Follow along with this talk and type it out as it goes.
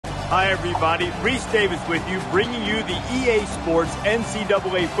Hi, everybody. Reese Davis with you, bringing you the EA Sports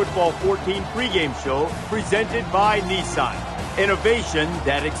NCAA Football 14 pregame show presented by Nissan. Innovation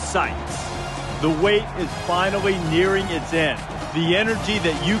that excites. The wait is finally nearing its end. The energy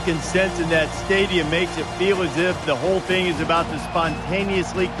that you can sense in that stadium makes it feel as if the whole thing is about to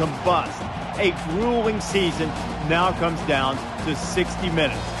spontaneously combust. A grueling season now comes down to 60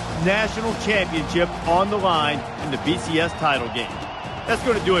 minutes. National championship on the line in the BCS title game. That's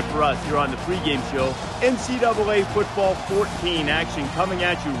going to do it for us here on the pregame show. NCAA Football 14 action coming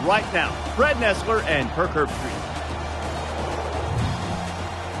at you right now. Fred Nessler and Kirk Herbstreit.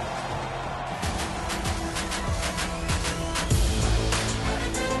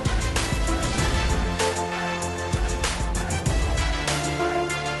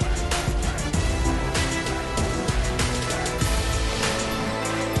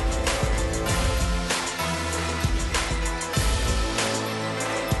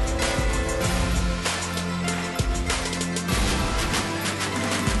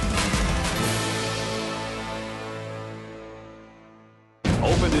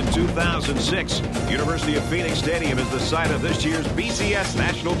 Opened in 2006, University of Phoenix Stadium is the site of this year's BCS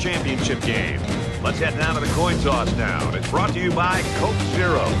National Championship game. Let's head down to the coin toss now. It's brought to you by Coke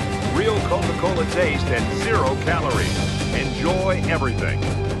Zero. Real Coca-Cola taste and 0 calories. Enjoy everything.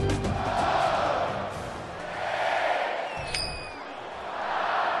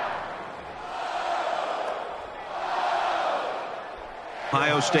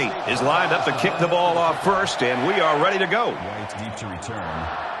 Ohio State is lined up to kick the ball off first, and we are ready to go. Right deep to return.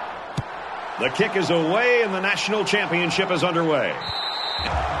 The kick is away, and the national championship is underway.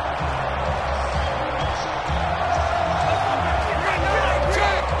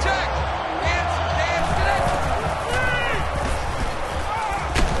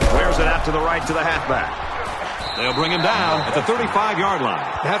 Wears it out to the right to the halfback. They'll bring him down at the 35-yard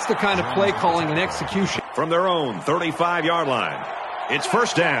line. That's the kind of play calling and execution. From their own 35-yard line. It's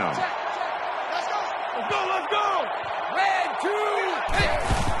first down. Let's go. Red 2.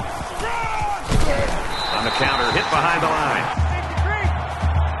 On the counter, hit behind the line.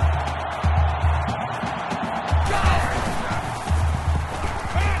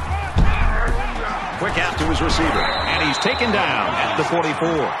 Quick out to his receiver. And he's taken down at the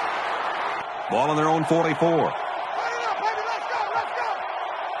 44. Ball on their own 44.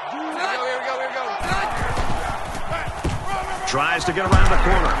 Tries to get around the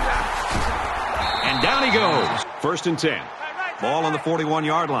corner. And down he goes. First and 10. Ball on the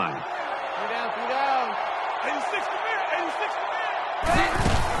 41-yard line.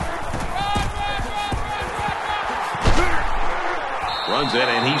 Runs it,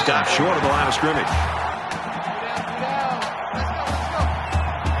 and he stopped short of the line of scrimmage.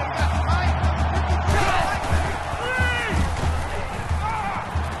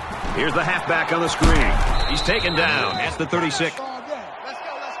 Here's the halfback on the screen. He's taken down at the 36.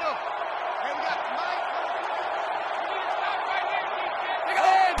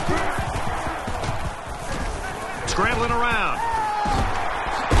 Scrambling around.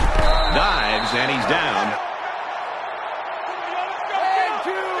 Dives, and he's down.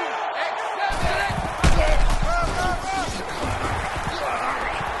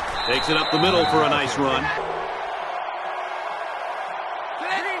 Takes it up the middle for a nice run.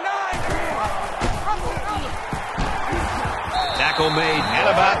 Tackle made at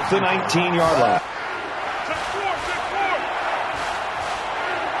about the 19-yard line.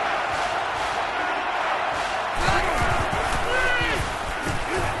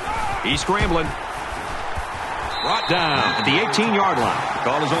 He's scrambling. Brought down at the 18-yard line.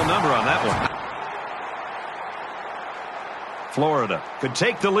 Called his own number on that one. Florida could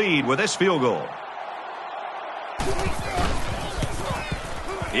take the lead with this field goal.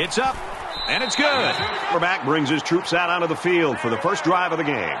 It's up, and it's good. Quarterback brings his troops out onto the field for the first drive of the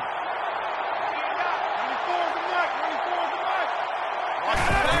game.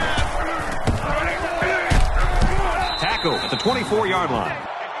 Tackle at the 24-yard line.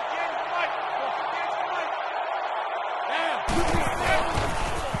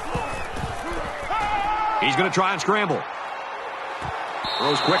 He's going to try and scramble.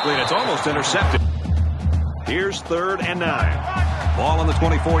 Throws quickly, and it's almost intercepted. Here's 3rd and 9. Ball on the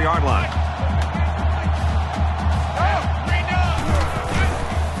 24-yard line.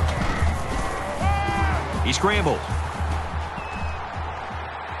 He scrambles.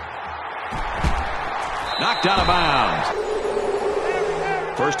 Knocked out of bounds.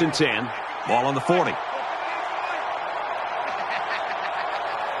 1st and 10. Ball on the 40.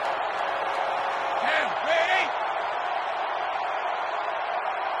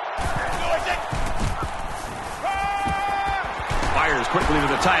 quickly to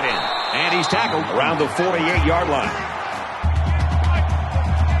the tight end. And he's tackled around the 48-yard line.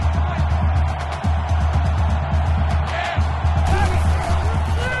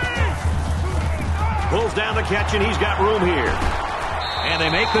 Pulls down the catch, and he's got room here. And they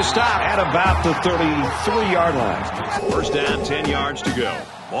make the stop at about the 33-yard line. First down, 10 yards to go.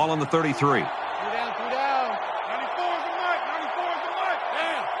 Ball on the 33.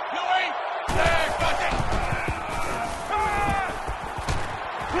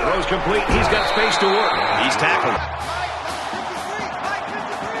 Throws complete. He's got space to work. He's tackled.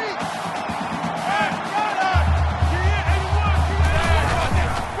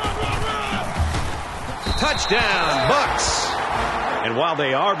 Touchdown, Bucks. And while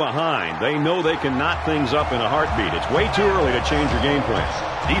they are behind, they know they can knot things up in a heartbeat. It's way too early to change your game plan.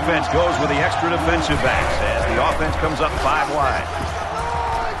 Defense goes with the extra defensive backs as the offense comes up 5 wide.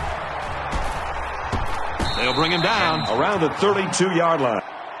 They'll bring him down around the 32-yard line.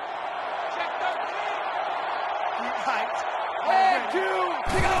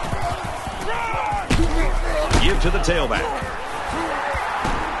 Give to the tailback.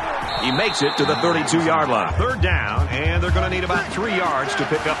 He makes it to the 32-yard line. Third down, and they're going to need about 3 yards to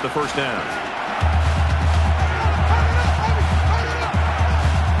pick up the first down.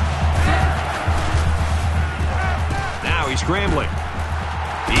 Now he's scrambling.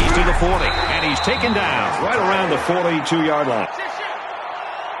 He's to the 40, and he's taken down right around the 42-yard line.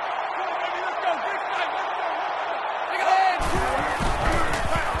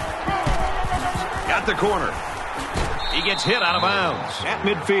 Got the corner. He gets hit out of bounds at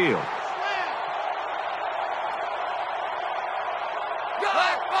midfield.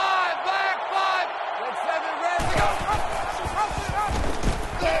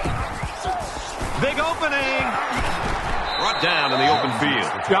 Big opening. Brought down in the open field.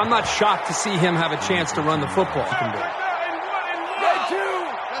 I'm not shocked to see him have a chance to run the football.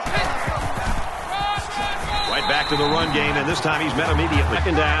 Right back to the run game, and this time he's met immediately.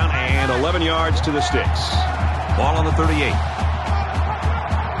 Second down and 11 yards to the sticks. Ball on the 38.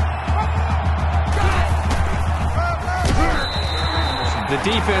 The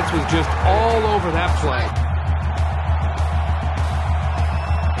defense was just all over that play.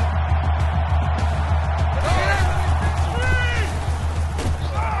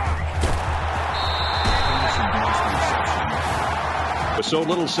 With so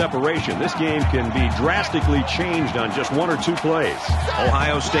little separation, this game can be drastically changed on just 1 or 2 plays.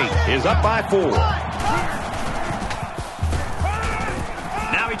 Ohio State is up by 4.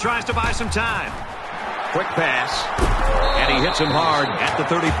 Tries to buy some time. Quick pass. And he hits him hard at the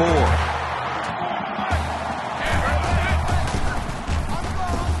 34.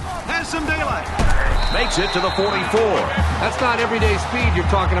 Has some daylight. Makes it to the 44. That's not everyday speed you're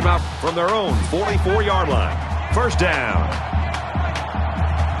talking about. From their own 44-yard line. First down.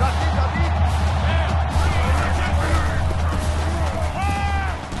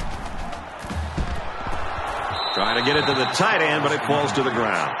 Trying to get it to the tight end, but it falls to the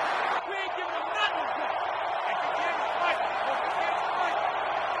ground.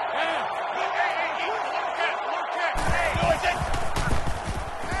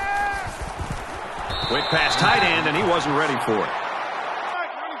 Quick pass tight end, and he wasn't ready for it.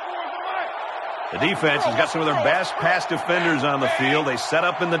 The defense has got some of their best pass defenders on the field. They set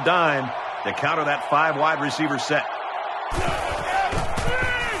up in the dime to counter that 5 wide receiver set.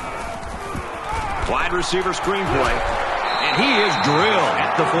 Wide receiver screen play. And he is drilled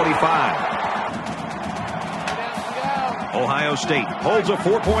at the 45. Ohio State holds a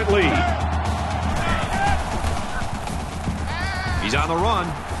 4-point lead. He's on the run.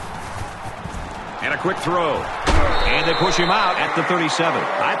 And a quick throw. And they push him out at the 37.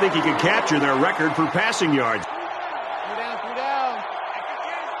 I think he could capture their record for passing yards.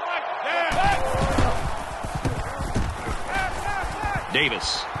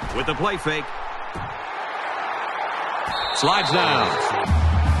 Davis with the play fake. Slides down.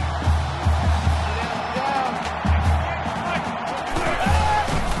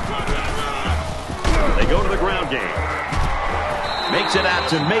 They go to the ground game. Makes it out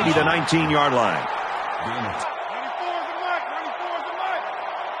to maybe the 19-yard line.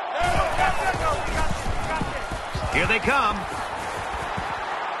 Here they come.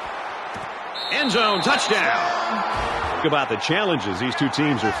 End zone touchdown. About the challenges these two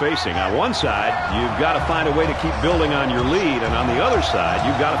teams are facing. On one side, you've got to find a way to keep building on your lead, and on the other side,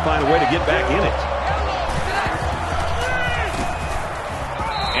 you've got to find a way to get back in it.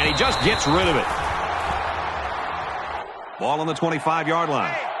 And he just gets rid of it. Ball on the 25-yard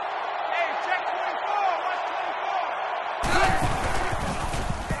line.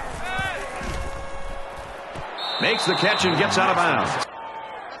 Makes the catch and gets out of bounds.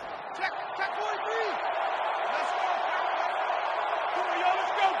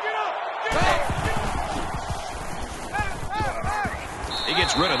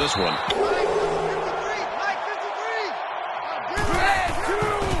 gets rid of this one.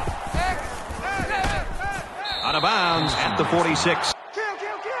 Out of bounds at the 46.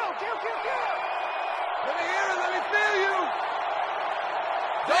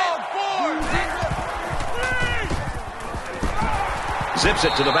 Zips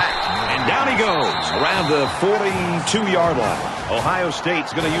it to the back, and down he goes around the 42-yard line. Ohio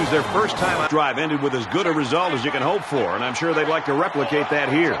State's going to use their first time drive. Ended with as good a result as you can hope for, and I'm sure they'd like to replicate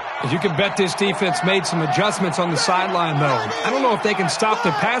that here. You can bet this defense made some adjustments on the sideline, though. I don't know if they can stop the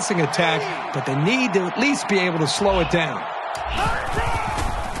passing attack, but they need to at least be able to slow it down.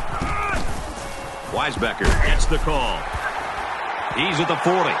 Weisbecker gets the call. He's at the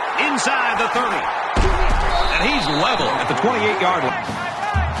 40, inside the 30. And he's level at the 28-yard line.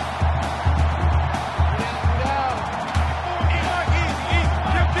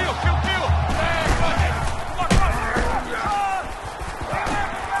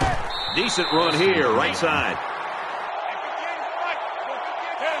 Decent run here, right side.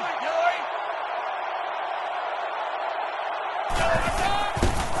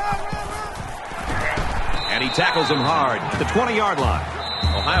 And he tackles him hard at the 20-yard line.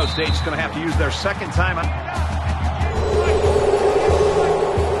 Ohio State's going to have to use their second time out.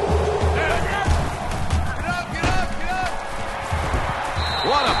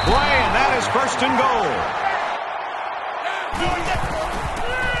 What a play, and that is first and goal.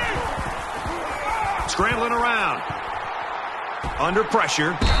 Scrambling around. Under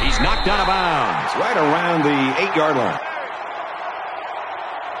pressure. He's knocked out of bounds right around the 8-yard line.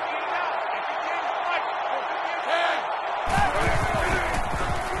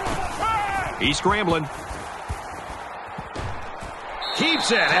 He's scrambling.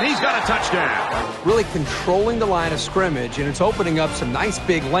 Keeps it, and he's got a touchdown. Really controlling the line of scrimmage, and it's opening up some nice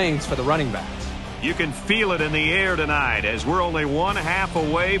big lanes for the running backs. You can feel it in the air tonight as we're only 1/2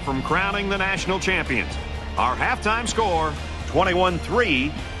 away from crowning the national champions. Our halftime score,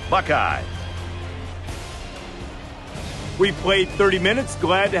 21-3, Buckeyes. We played 30 minutes.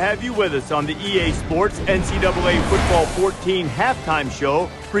 Glad to have you with us on the EA Sports NCAA Football 14 halftime show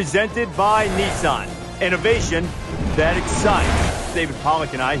presented by Nissan. Innovation that excites. David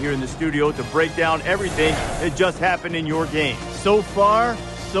Pollack and I here in the studio to break down everything that just happened in your game. So far,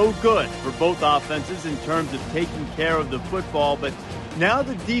 so good for both offenses in terms of taking care of the football, but now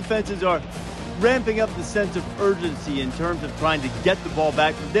the defenses are ramping up the sense of urgency in terms of trying to get the ball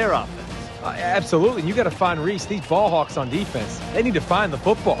back to their offense. Absolutely. You got to find Reese. These ball hawks on defense, they need to find the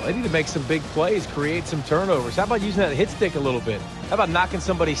football. They need to make some big plays, create some turnovers. How about using that hit stick a little bit? How about knocking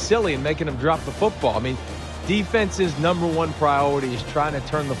somebody silly and making them drop the football? I mean, defense's #1 priority is trying to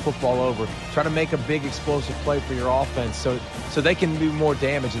turn the football over, trying to make a big explosive play for your offense so they can do more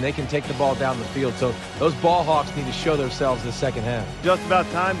damage and they can take the ball down the field. So those ball hawks need to show themselves in the second half. Just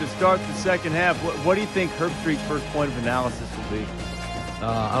about time to start the second half. What do you think Herbstreit's first point of analysis will be?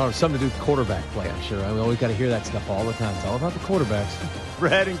 I don't know, something to do with quarterback play, I'm sure. I mean, we always got to hear that stuff all the time. It's all about the quarterbacks.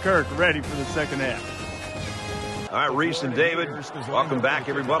 Brad and Kirk ready for the second half. All right, Reese and David, welcome back,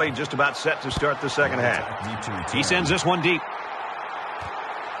 everybody. Just about set to start the second half. He sends this one deep.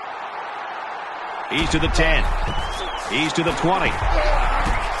 He's to the 10. He's to the 20.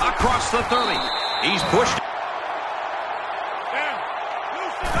 Across the 30. He's pushed.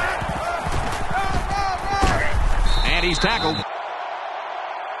 And he's tackled.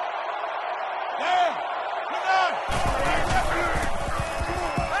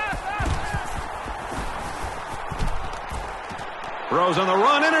 Throws on the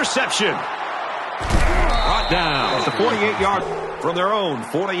run, interception. Brought down at the 48-yard from their own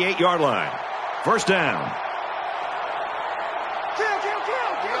 48-yard line. First down.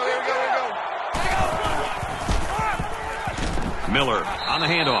 Miller on the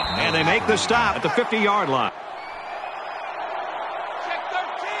handoff, and they make the stop at the 50-yard line. Check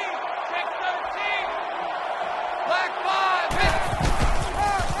 13. Check 13. Black 5.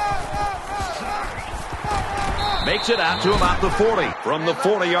 Makes it out to about the 40 from the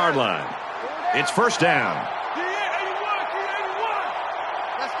 40-yard line. It's first down.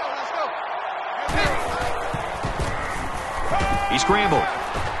 He scrambled.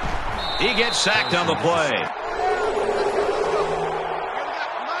 He gets sacked on the play.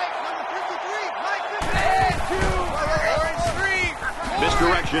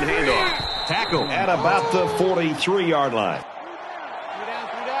 Misdirection handoff. Tackle at about the 43-yard line.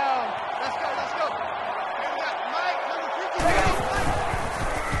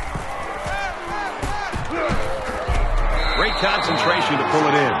 Great concentration to pull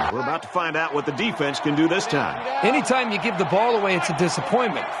it in. We're about to find out what the defense can do this time. Anytime you give the ball away, it's a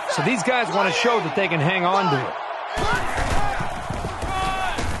disappointment. So these guys want to show that they can hang on to it.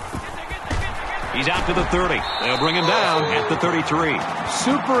 He's out to the 30. They'll bring him down at the 33.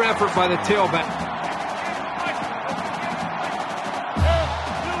 Super effort by the tailback.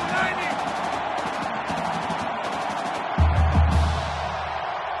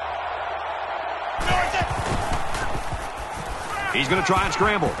 He's going to try and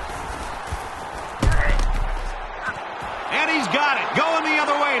scramble. And he's got it. Going the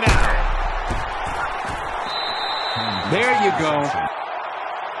other way now. There you go.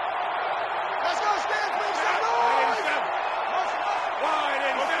 Let's go, Stan. Make some noise.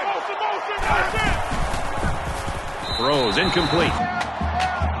 Throws incomplete.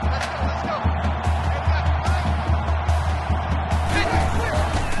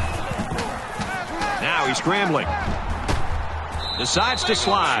 Now he's scrambling. Decides to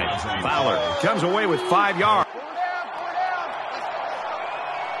slide. Fowler comes away with 5 yards.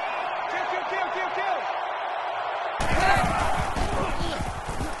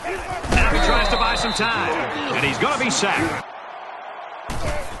 Now he tries to buy some time. And he's going to be sacked.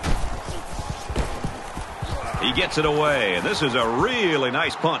 He gets it away. And this is a really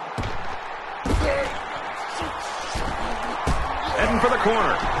nice punt. Heading for the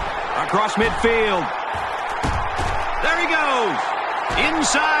corner. Across midfield. There he goes.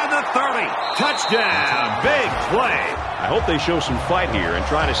 Inside the 30. Touchdown. Big play. I hope they show some fight here and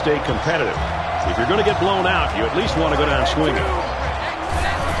try to stay competitive. If you're going to get blown out, you at least want to go down swinging.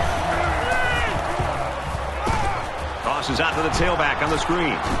 Tosses out to the tailback on the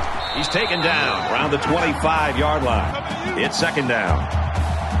screen. He's taken down around the 25-yard line. It's second down.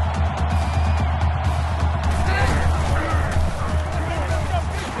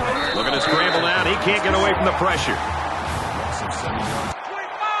 Looking to scramble down. He can't get away from the pressure.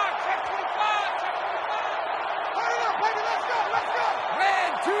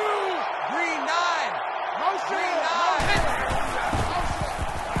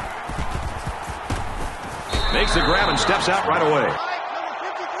 Makes the grab and steps out right away.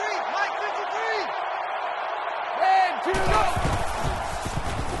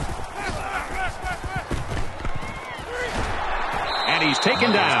 And he's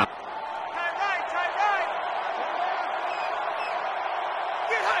taken down.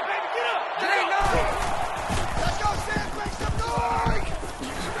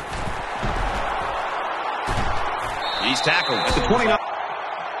 He's tackled at the 29.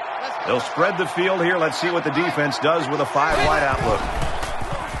 They'll spread the field here. Let's see what the defense does with a 5-wide outlook.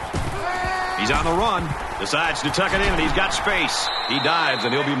 He's on the run. Decides to tuck it in, and he's got space. He dives,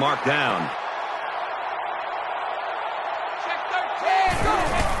 and he'll be marked down.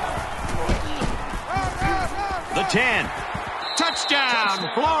 The 10. Touchdown,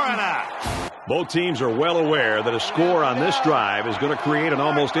 Florida. Both teams are well aware that a score on this drive is going to create an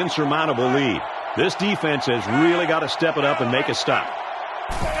almost insurmountable lead. This defense has really got to step it up and make a stop.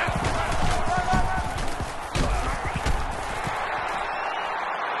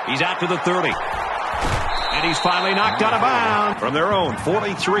 He's out to the 30. And he's finally knocked out of bounds from their own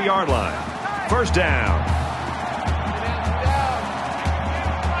 43-yard line. First down.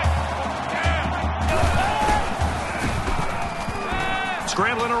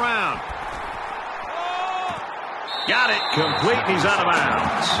 Scrambling around. Got it. Complete, and he's out of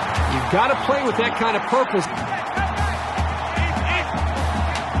bounds. You've got to play with that kind of purpose.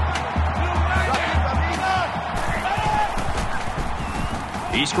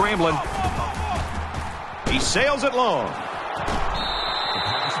 He's scrambling. He sails it long.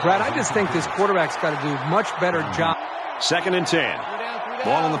 Brad, I just think this quarterback's got to do a much better job. Second and 10.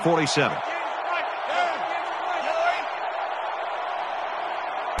 Ball on the 47.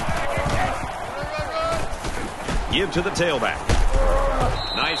 Give to the tailback.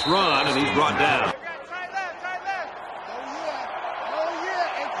 Nice run, and he's brought down.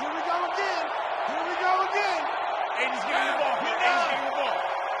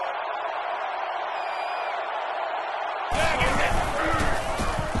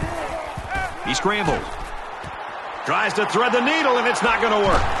 He scrambles. Tries to thread the needle, and it's not going to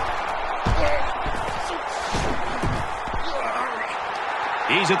work.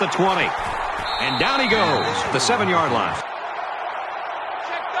 He's at the 20. And down he goes, the 7-yard line.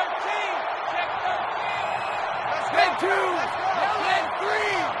 Check 13. Check 13. Let's go. 2. Let's 3.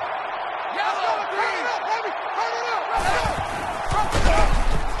 Yellow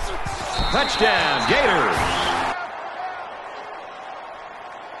 3. Touchdown, Gators.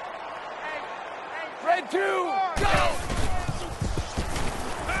 Red 2. Go.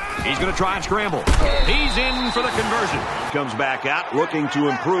 He's going to try and scramble. He's in for the conversion. Comes back out looking to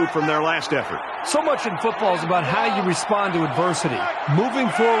improve from their last effort. So much in football is about how you respond to adversity. Moving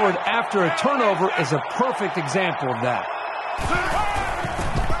forward after a turnover is a perfect example of that.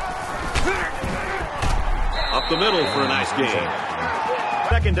 the middle for a nice gain.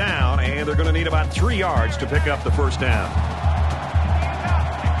 Second down, and they're going to need about 3 yards to pick up the first down.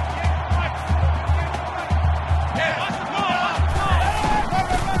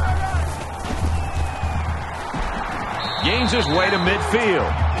 Gains his way to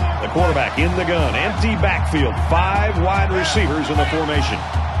midfield. The quarterback in the gun. Empty backfield. 5 wide receivers in the formation.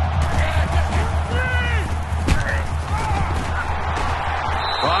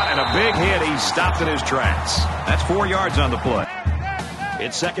 Caught and a big hit. He stopped in his tracks. That's 4 yards on the play.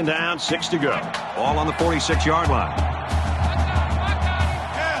 It's second down, 6 to go. Ball on the 46-yard line.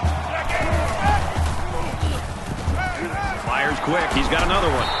 Fires quick. He's got another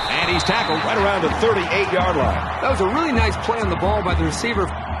one. And he's tackled right around the 38-yard line. That was a really nice play on the ball by the receiver.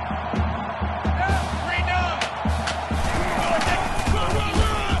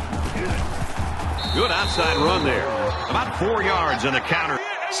 Good outside run there. About 4 yards in the counter.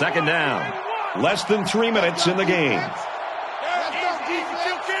 Second down. Less than 3 minutes in the game.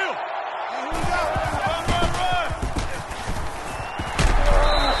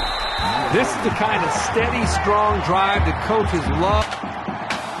 This is the kind of steady, strong drive that coaches love.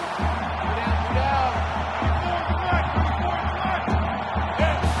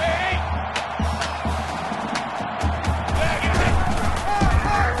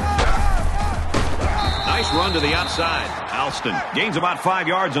 Nice run to the outside. Alston gains about 5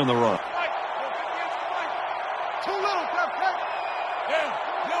 yards on the run.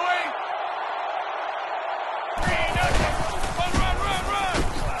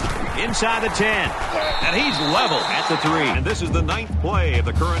 Inside the 10. And he's level at the 3. And this is the 9th play of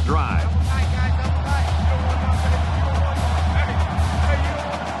the current drive.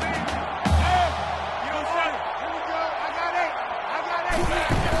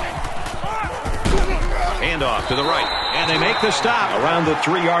 Handoff to the right. And they make the stop around the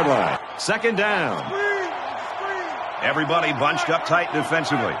 3-yard line. Second down. Everybody bunched up tight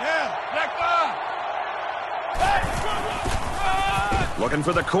defensively. Looking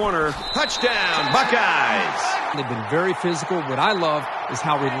for the corner. Touchdown, Buckeyes. They've been very physical. What I love is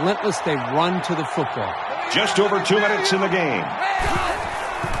how relentless they run to the football. Just over 2 minutes in the game.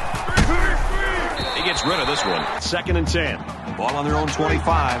 He gets rid of this one. Second and 10. Ball on their own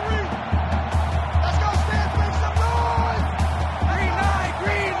 25.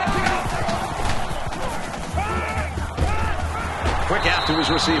 Quick out to his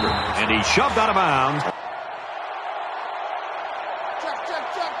receiver. And he shoved out of bounds.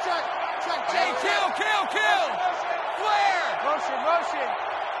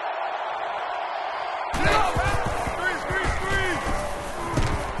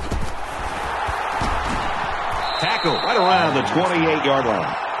 Tackle right around the 28-yard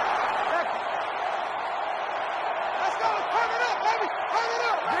line.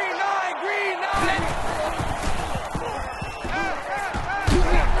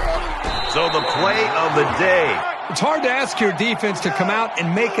 So the play of the day. It's hard to ask your defense to come out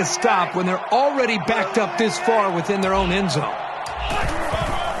and make a stop when they're already backed up this far within their own end zone.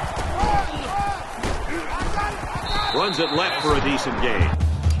 Runs it left for a decent gain.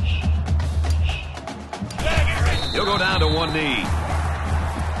 He'll go down to one knee.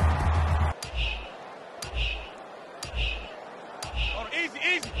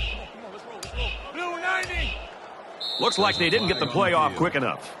 Easy. Come on, let's roll. Blue 90. Looks like they didn't get the play off quick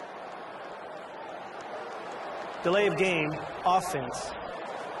enough. Delay of game, offense.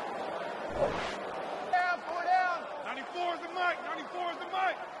 Down, 94 is the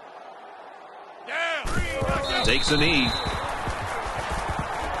mic. Down. Takes a knee.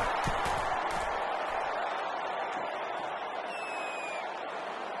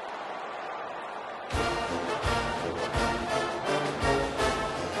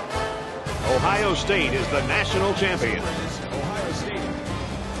 Ohio State is the national champion.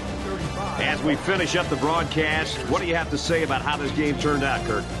 As we finish up the broadcast, what do you have to say about how this game turned out,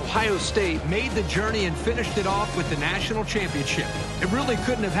 Kirk? Ohio State made the journey and finished it off with the national championship. It really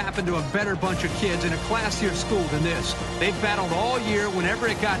couldn't have happened to a better bunch of kids in a classier school than this. They've battled all year. Whenever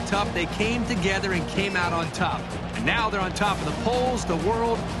it got tough, they came together and came out on top. And now they're on top of the polls, the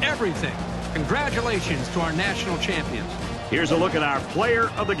world, everything. Congratulations to our national champions. Here's a look at our player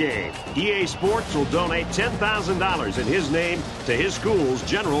of the game. EA Sports will donate $10,000 in his name to his school's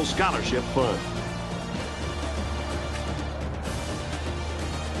General Scholarship Fund.